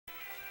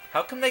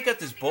How come they got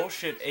this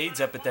bullshit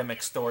AIDS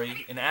epidemic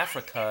story in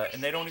Africa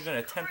and they don't even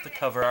attempt to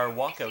cover our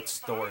walkout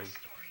story?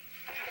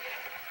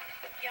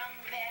 Young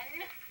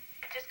men,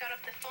 just got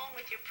off the phone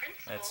with your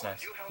principal. That's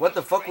nice. What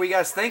the fuck were you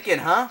guys thinking,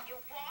 huh? You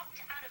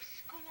walked out of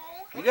school?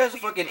 You guys are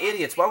fucking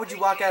idiots. Why would you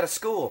walk out of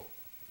school?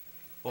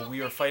 Well,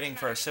 we were fighting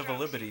for our civil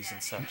liberties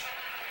and such.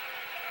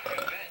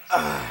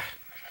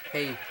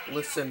 Hey,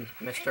 listen,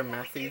 Mr.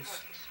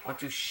 Matthews. Why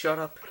don't you shut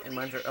up and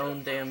mind your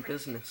own damn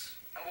business?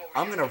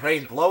 I'm gonna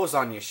rain blows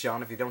on you,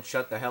 Sean, if you don't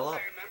shut the hell up.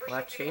 Well,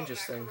 that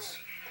changes things.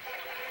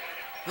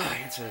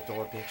 Answer the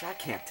door, bitch. I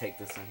can't take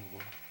this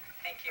anymore.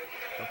 Thank you.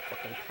 Don't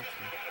fucking touch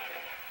me.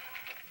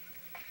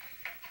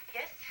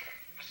 Yes?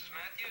 Mrs.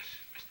 Matthews?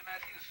 Mr.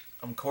 Matthews?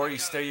 I'm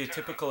Corey's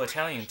stereotypical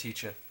Italian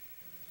teacher.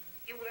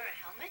 You wear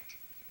a helmet?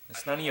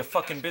 It's none of your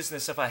fucking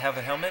business if I have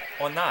a helmet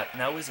or not,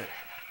 now is it?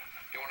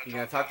 You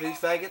gonna talk to these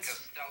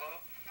faggots?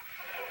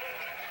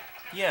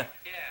 Yeah,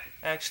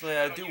 actually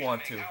I do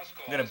want to.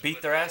 I'm gonna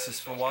beat their asses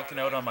for walking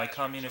out on my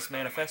Communist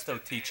Manifesto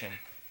teaching.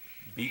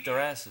 Beat their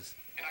asses.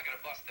 You're not gonna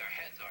bust their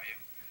heads,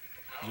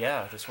 are you?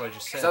 Yeah, that's what I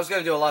just So I said. was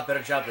gonna do a lot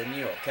better job than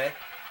you, okay?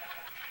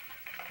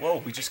 Whoa,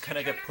 we just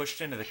kinda get pushed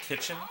into the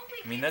kitchen?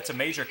 I mean, that's a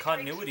major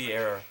continuity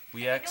error.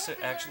 We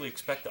actually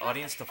expect the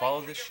audience to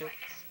follow this shit?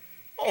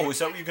 Oh, is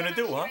that what you're gonna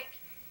do, huh? And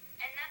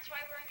that's why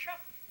we're in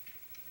trouble.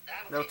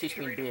 They'll teach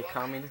me to be a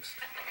communist.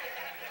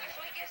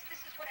 So I guess this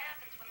is what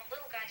happens when the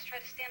little guys try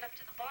to stand up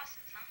to the bosses,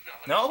 huh?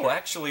 No,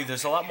 actually,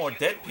 there's a lot more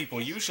dead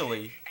people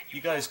usually.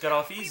 You guys got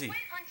off easy. We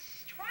went on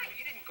strike.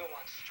 You didn't go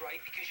on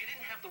strike because you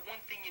didn't have the one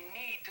thing you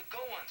need to go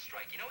on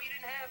strike. You know what you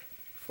didn't have?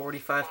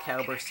 45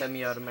 caliber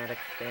semi-automatic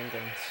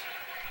handguns.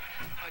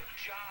 A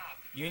job.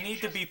 You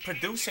need to be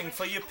producing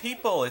for your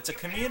people. It's a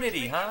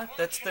community, huh?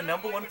 That's the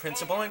 #1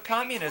 principle in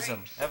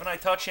communism. Haven't I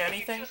taught you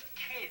anything? Just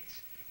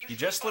kids. You're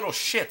just little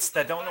shits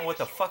that don't know what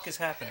the fuck is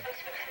happening.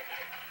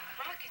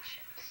 Rocket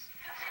ships.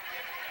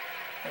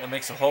 That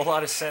makes a whole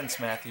lot of sense,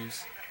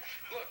 Matthews.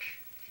 Look,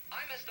 I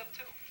messed up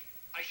too.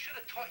 I should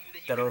have taught you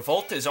that you That a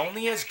revolt is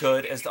only as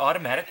good as the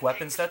automatic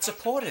weapons that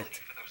support it.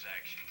 for those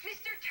actions.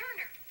 Mr.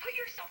 Turner, put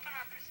yourself in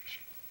our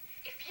position.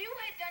 If you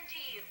had done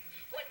to you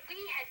what we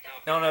had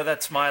done... No,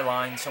 that's my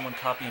line. Someone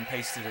copy and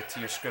pasted it to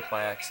your script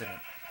by accident.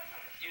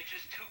 You're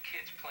just two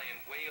kids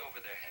playing way over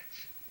their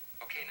heads.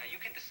 Okay, now you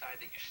can decide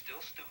that you're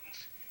still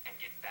students and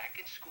get back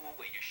in school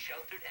where you're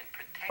sheltered and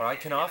protected. Or I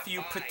can offer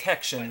you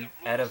protection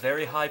at a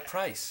very high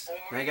price.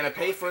 Are you gonna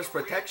pay for his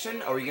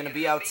protection, or are you gonna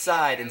be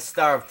outside and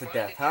starve to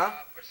death, huh?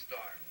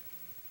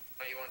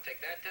 Now you want to take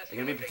that test? Are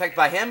you gonna be protected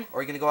by him, or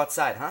are you gonna go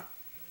outside, huh?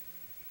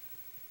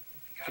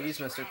 Jeez,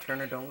 Mr.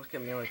 Turner, don't look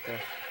at me like that.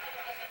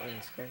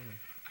 Fucking scare me.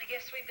 I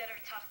guess we better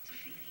talk to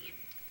Feeny.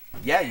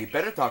 Yeah, you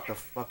better talk to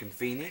fucking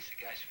Feeny.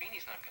 Guys,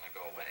 Feeney's not gonna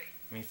go away.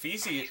 I mean,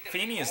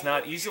 Feeny is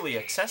not easily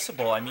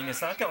accessible. I mean,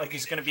 it's not like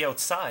he's gonna be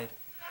outside.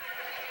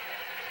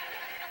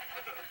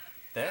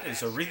 That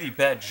is a really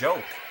bad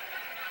joke.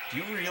 Do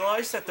you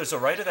realize that there's a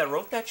writer that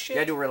wrote that shit?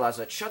 Yeah, I do realize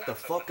that. Shut the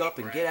fuck up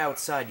and get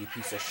outside, you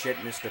piece of shit,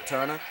 Mr.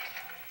 Turner.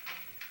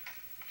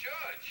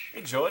 George!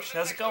 Hey, George,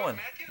 how's it going?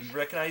 You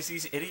recognize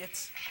these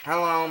idiots?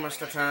 Hello,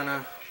 Mr.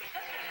 Turner.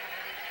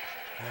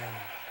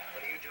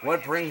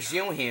 What brings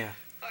you here?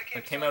 I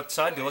came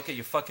outside to look at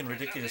your fucking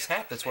ridiculous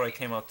hat. That's what I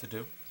came out to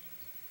do.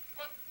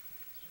 Look,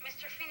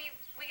 Mr. Feeny,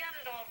 we got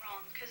it all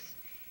wrong, because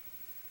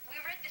we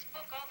read this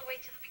book all the way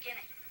to the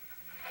beginning.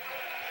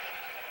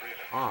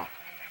 Oh.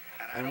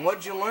 And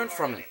what'd you learn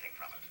from it?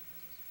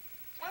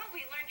 Well, we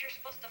learned you're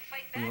supposed to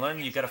fight back. You learn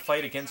you gotta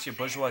fight against your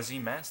bourgeoisie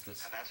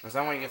masters. Is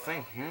that what you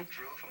think, hmm?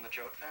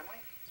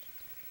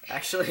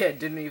 Actually, I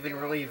didn't even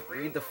really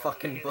read the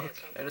fucking book.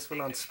 I just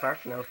went on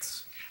Spark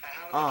Notes.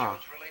 Ah.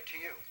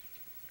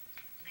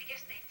 I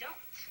guess they don't.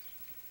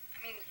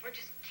 I mean, we're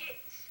just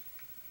kids.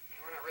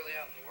 We're not really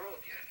out in the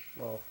world yet.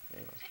 Well,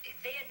 you know.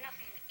 They had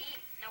nothing to eat,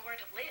 nowhere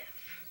to live.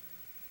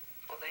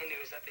 All they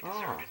knew is that they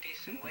deserved deserved a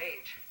decent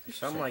wage.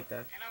 Something like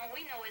that. And all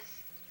we know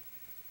is...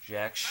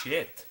 Jack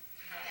shit.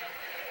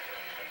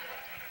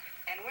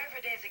 And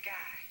wherever there's a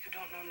guy who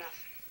don't know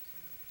nothing,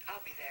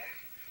 I'll be there.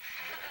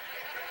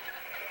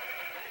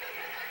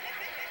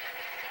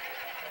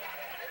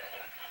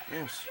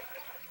 Yes.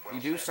 You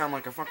do sound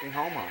like a fucking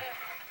homo.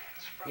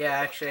 Yeah,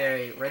 actually,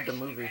 I read the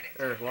movie,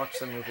 or watched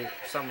the movie,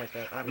 something like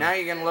that. I don't know. Now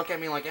you're gonna look at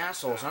me like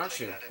assholes, aren't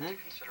you? Hmm?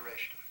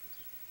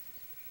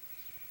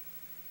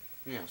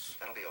 Yes.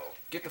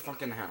 Get the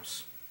fuck in the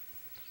house.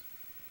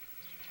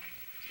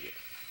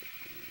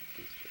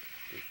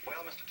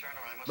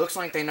 Looks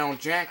like they know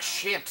jack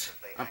shit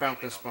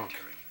about this book.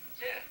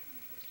 Yeah.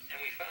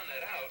 And we found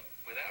that out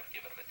without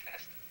giving them a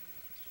test.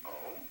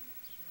 Oh?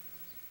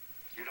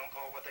 You don't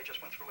call what they just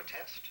went through a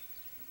test?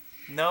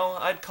 No,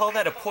 I'd call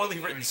that a poorly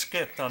written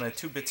script on a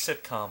 2-bit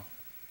sitcom.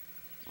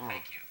 Oh.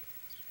 Thank you.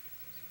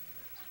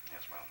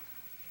 Yes, well,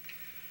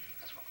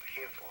 that's what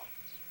we're here for.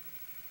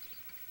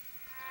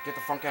 Get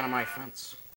the fuck out of my fence.